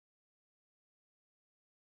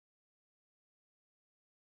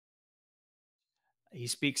He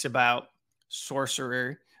speaks about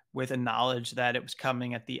sorcerer with a knowledge that it was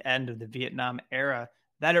coming at the end of the Vietnam era,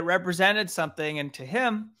 that it represented something. And to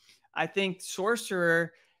him, I think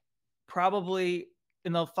sorcerer probably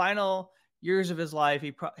in the final years of his life,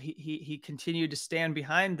 he continued to stand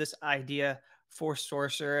behind this idea for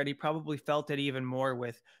sorcerer, and he probably felt it even more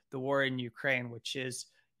with the war in Ukraine, which is,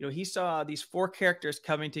 he saw these four characters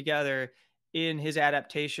coming together in his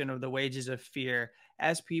adaptation of The Wages of Fear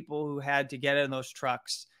as people who had to get in those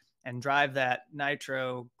trucks and drive that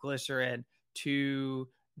nitroglycerin to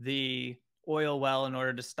the oil well in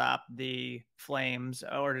order to stop the flames,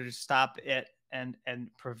 in order to stop it and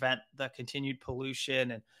prevent the continued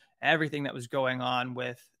pollution and everything that was going on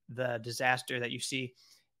with the disaster that you see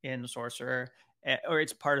in Sorcerer, or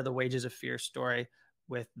it's part of the Wages of Fear story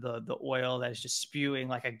with the oil that is just spewing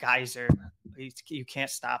like a geyser. You can't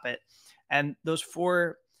stop it. And those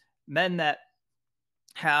four men that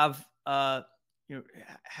have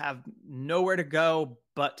have nowhere to go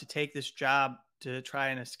but to take this job to try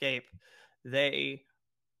and escape, they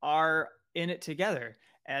are in it together.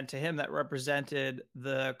 And to him, that represented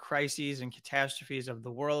the crises and catastrophes of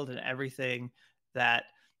the world and everything that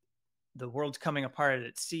the world's coming apart.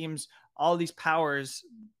 It seems all these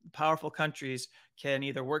powerful countries can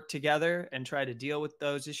either work together and try to deal with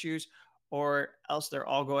those issues, or else they're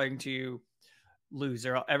all going to lose.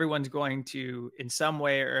 Everyone's going to, in some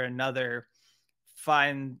way or another,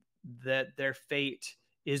 find that their fate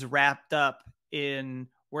is wrapped up in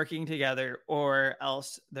working together, or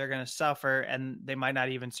else they're going to suffer and they might not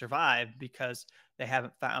even survive because they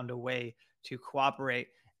haven't found a way to cooperate.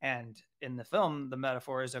 And in the film, the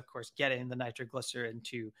metaphor is, of course, getting the nitroglycerin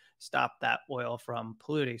to stop that oil from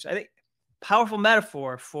polluting. So I think powerful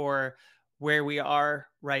metaphor for where we are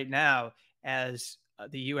right now as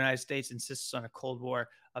the United States insists on a Cold War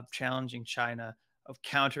of challenging China, of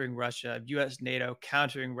countering Russia, of U.S. NATO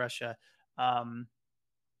countering Russia.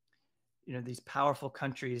 These powerful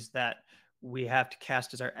countries that we have to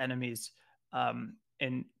cast as our enemies.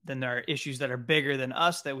 And then there are issues that are bigger than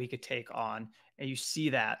us that we could take on. And you see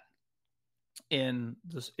that in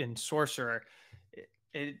Sorcerer.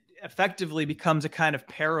 It effectively becomes a kind of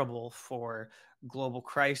parable for global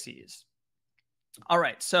crises. All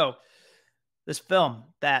right. So this film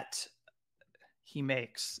that he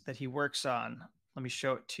makes, that he works on, let me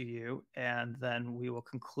show it to you, and then we will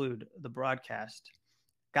conclude the broadcast.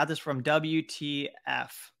 Got this from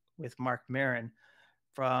WTF with Mark Maron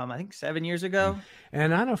from, I think, 7 years ago.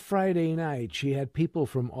 And on a Friday night, she had people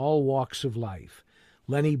from all walks of life.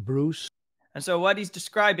 Lenny Bruce. And so what he's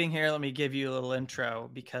describing here, let me give you a little intro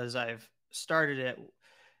because I've started it.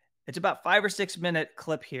 It's about 5 or 6 minute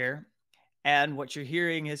clip here. And what you're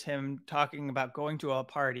hearing is him talking about going to a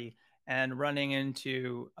party and running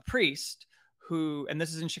into a priest who, and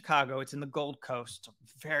this is in Chicago, it's in the Gold Coast,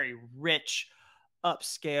 very rich,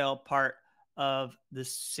 upscale part of the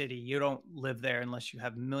city. You don't live there unless you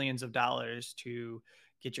have millions of dollars to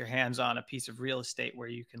get your hands on a piece of real estate where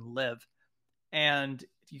you can live. And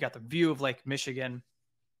you got the view of Lake Michigan.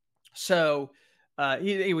 So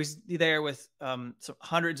he was there with some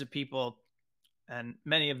hundreds of people, and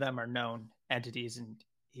many of them are known entities. And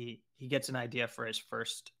he gets an idea for his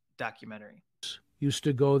first documentary. Used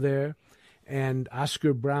to go there, and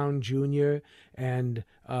Oscar Brown Jr. and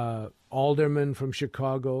alderman from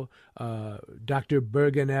Chicago, Dr.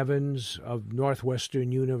 Bergen Evans of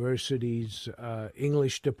Northwestern University's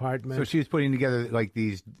English department. So she was putting together like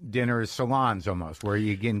these dinner salons almost, where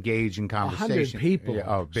you engage in conversation. 100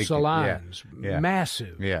 people, salons,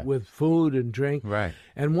 massive, with food and drink. Right.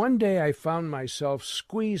 And one day I found myself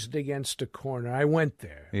squeezed against a corner. I went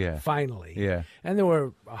there, finally. Yeah. And there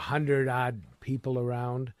were 100-odd people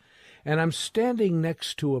around. And I'm standing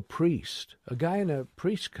next to a priest, a guy in a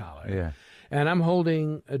priest collar. Yeah. And I'm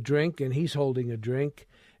holding a drink, and he's holding a drink.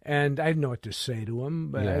 And I didn't know what to say to him,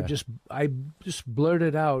 but I just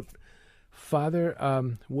blurted out, "Father,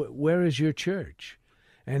 where is your church?"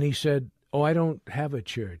 And he said, "Oh, I don't have a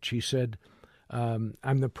church." He said, "I'm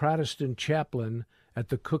the Protestant chaplain at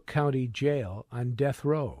the Cook County Jail on death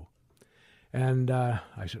row." And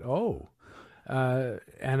I said, "Oh."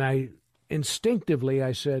 And I instinctively,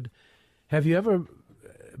 I said, "Have you ever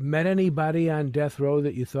met anybody on death row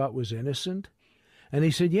that you thought was innocent?" And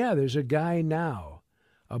he said, "Yeah, there's a guy now,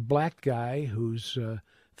 a black guy who's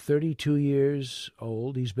 32 years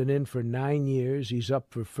old. He's been in for 9 years. He's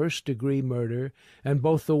up for first-degree murder. And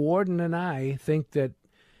both the warden and I think that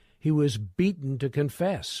he was beaten to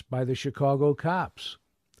confess by the Chicago cops."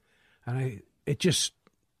 And it just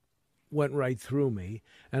went right through me.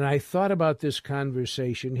 And I thought about this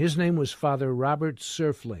conversation. His name was Father Robert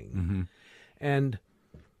Surfling. Mm-hmm. And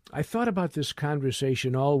I thought about this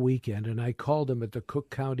conversation all weekend, and I called him at the Cook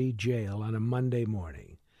County Jail on a Monday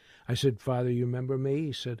morning. I said, Father, you remember me?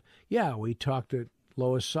 He said, yeah, we talked at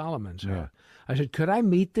Lois Solomon's house. I said, could I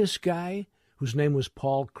meet this guy whose name was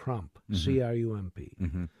Paul Crump, C-R-U-M-P?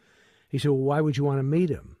 He said, well, why would you want to meet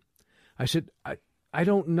him? I said, I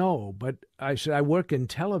don't know, but I said, I work in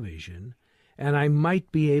television, and I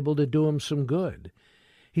might be able to do him some good.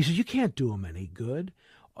 He said, you can't do him any good.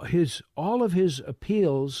 All of his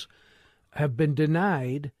appeals have been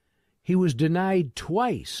denied. He was denied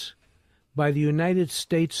twice by the United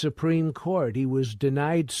States Supreme Court. He was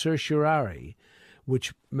denied certiorari,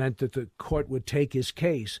 which meant that the court would take his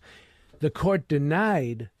case. The court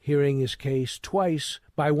denied hearing his case twice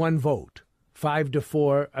by one vote,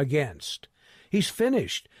 5-4 against. He's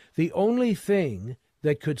finished. The only thing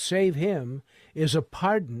that could save him is a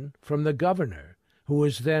pardon from the governor, who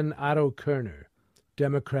was then Otto Kerner,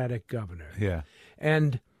 Democratic governor. Yeah.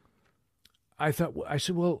 And I said,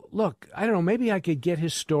 well, look, I don't know, maybe I could get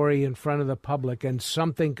his story in front of the public and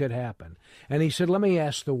something could happen. And he said, let me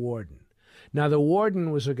ask the warden. Now, the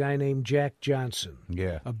warden was a guy named Jack Johnson,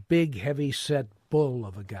 a big, heavy-set bull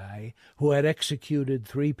of a guy who had executed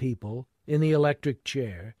 3 people in the electric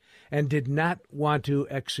chair and did not want to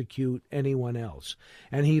execute anyone else.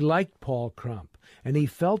 And he liked Paul Crump, and he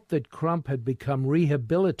felt that Crump had become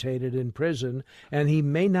rehabilitated in prison, and he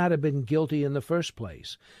may not have been guilty in the first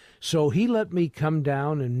place. So he let me come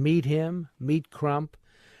down and meet him, meet Crump,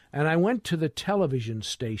 and I went to the television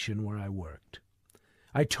station where I worked.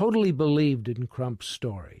 I totally believed in Crump's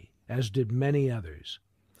story, as did many others.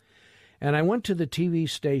 And I went to the TV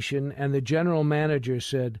station, and the general manager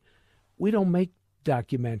said, we don't make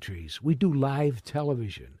documentaries. We do live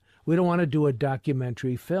television. We don't want to do a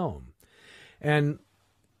documentary film. And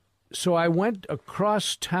so I went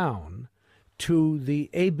across town to the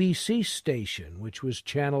ABC station, which was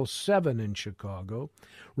Channel 7 in Chicago,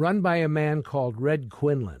 run by a man called Red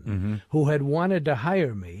Quinlan, who had wanted to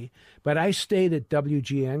hire me, but I stayed at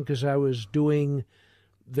WGN because I was doing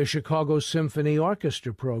the Chicago Symphony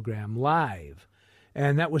Orchestra program live,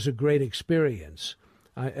 and that was a great experience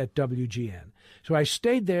at WGN. So I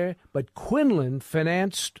stayed there, but Quinlan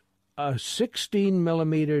financed a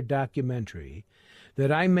 16-millimeter documentary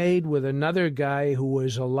that I made with another guy who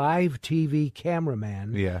was a live TV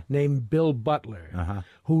cameraman named Bill Butler,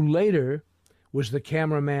 who later was the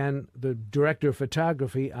cameraman, the director of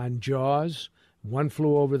photography on Jaws, One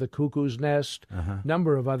Flew Over the Cuckoo's Nest,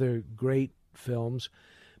 number of other great films.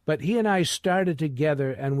 But he and I started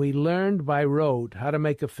together, and we learned by rote how to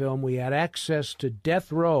make a film. We had access to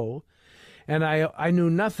Death Row, and I knew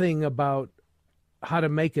nothing about how to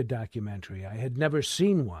make a documentary. I had never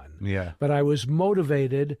seen one. But I was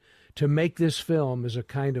motivated to make this film as a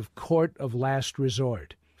kind of court of last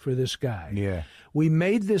resort for this guy. We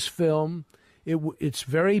made this film. It's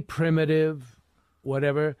very primitive,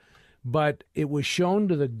 whatever, but it was shown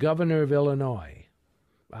to the governor of Illinois,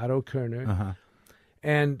 Otto Kerner,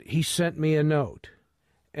 and he sent me a note.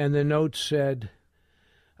 And the note said,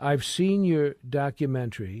 I've seen your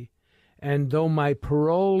documentary, and though my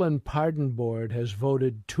parole and pardon board has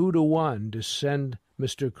voted 2-1 to send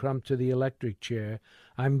Mr. Crump to the electric chair,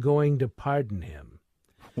 I'm going to pardon him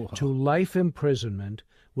to life imprisonment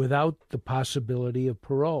without the possibility of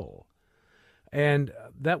parole. And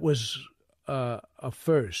that was a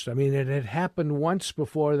first. I mean, it had happened once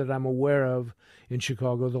before that I'm aware of in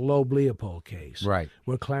Chicago, the Loeb-Leopold case,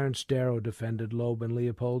 where Clarence Darrow defended Loeb and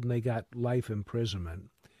Leopold, and they got life imprisonment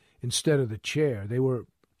instead of the chair. They were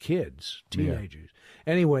kids, teenagers.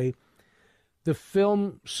 Anyway, the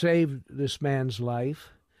film saved this man's life,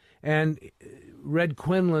 and Red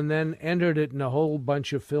Quinlan then entered it in a whole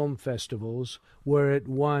bunch of film festivals where it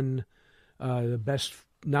won the best,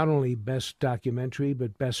 not only best documentary,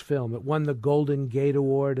 but best film. It won the Golden Gate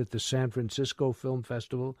Award at the San Francisco Film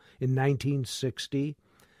Festival in 1960.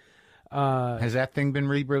 Has that thing been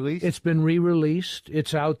re-released? It's been re-released.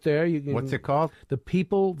 It's out there. What's it called? The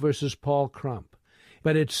People versus Paul Crump.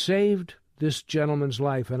 But it saved this gentleman's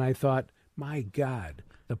life, and I thought, my God,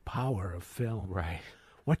 the power of film.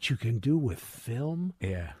 What you can do with film.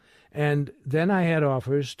 And then I had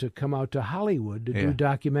offers to come out to Hollywood to do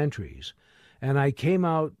documentaries. And I came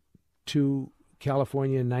out to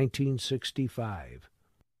California in 1965.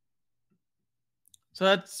 So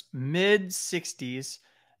that's mid-'60s,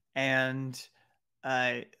 and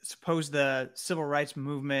I suppose the civil rights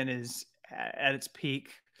movement is at its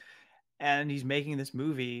peak, and he's making this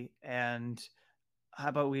movie. And how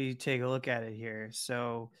about we take a look at it here?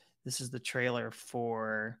 So this is the trailer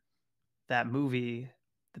for that movie,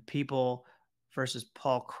 The People versus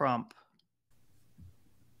Paul Crump.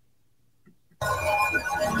 Russian.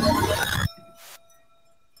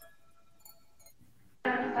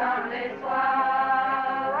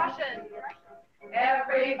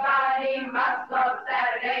 Everybody must love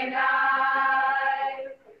Saturday night.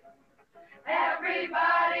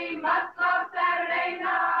 Everybody must love Saturday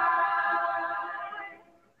night.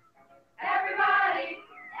 Everybody,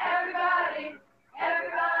 everybody,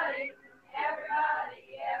 everybody, everybody,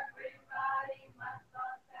 everybody must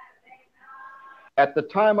love Saturday night. At the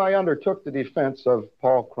time I undertook the defense of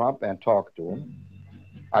Paul Crump and talked to him,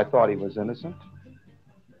 I thought he was innocent.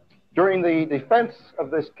 During the defense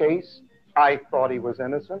of this case, I thought he was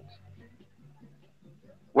innocent.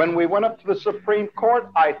 When we went up to the Supreme Court,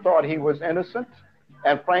 I thought he was innocent.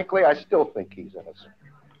 And frankly, I still think he's innocent.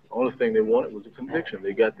 The only thing they wanted was a conviction.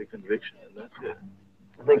 They got the conviction, and that's it.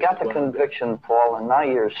 They got the conviction, Paul, and now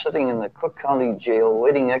you're sitting in the Cook County Jail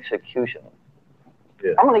waiting execution.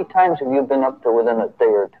 Yeah. How many times have you been up there within a day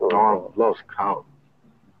or two? No, I've lost count.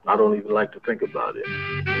 I don't even like to think about it.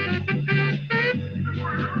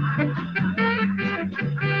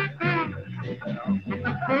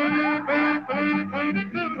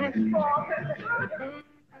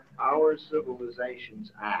 Our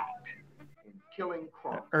civilization's act in killing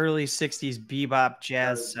Crump, Early 60s bebop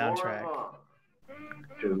jazz soundtrack.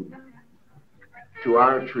 To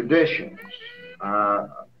our traditions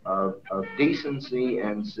of decency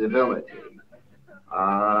and civility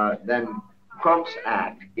than Crump's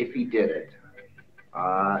act, if he did it,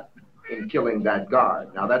 in killing that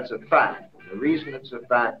guard. Now, that's a fact. The reason it's a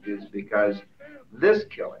fact is because this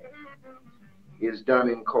killing is done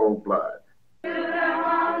in cold blood.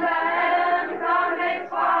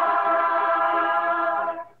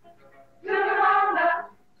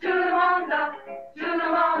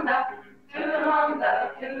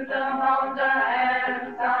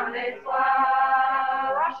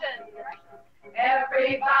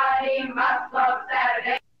 Everybody must love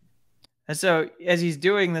Saturday. And so as he's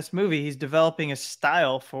doing this movie, he's developing a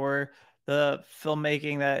style for the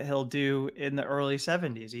filmmaking that he'll do in the early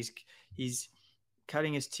 70s. He's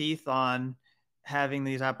cutting his teeth on having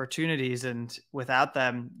these opportunities, and without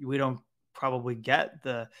them, we don't probably get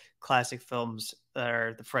the classic films that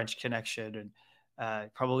are The French Connection,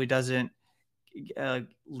 and probably doesn't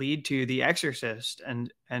lead to The Exorcist.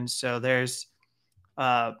 And so there's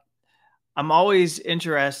I'm always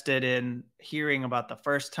interested in hearing about the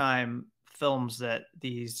first time films that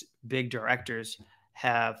these big directors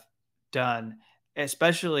have done,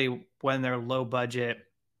 especially when they're low budget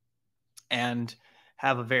and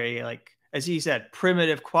have a very, like, as he said,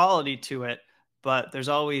 primitive quality to it. But there's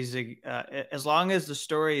always, as long as the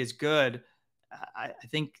story is good, I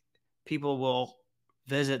think people will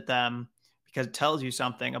visit them because it tells you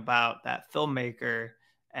something about that filmmaker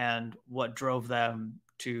and what drove them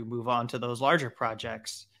to move on to those larger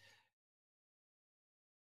projects.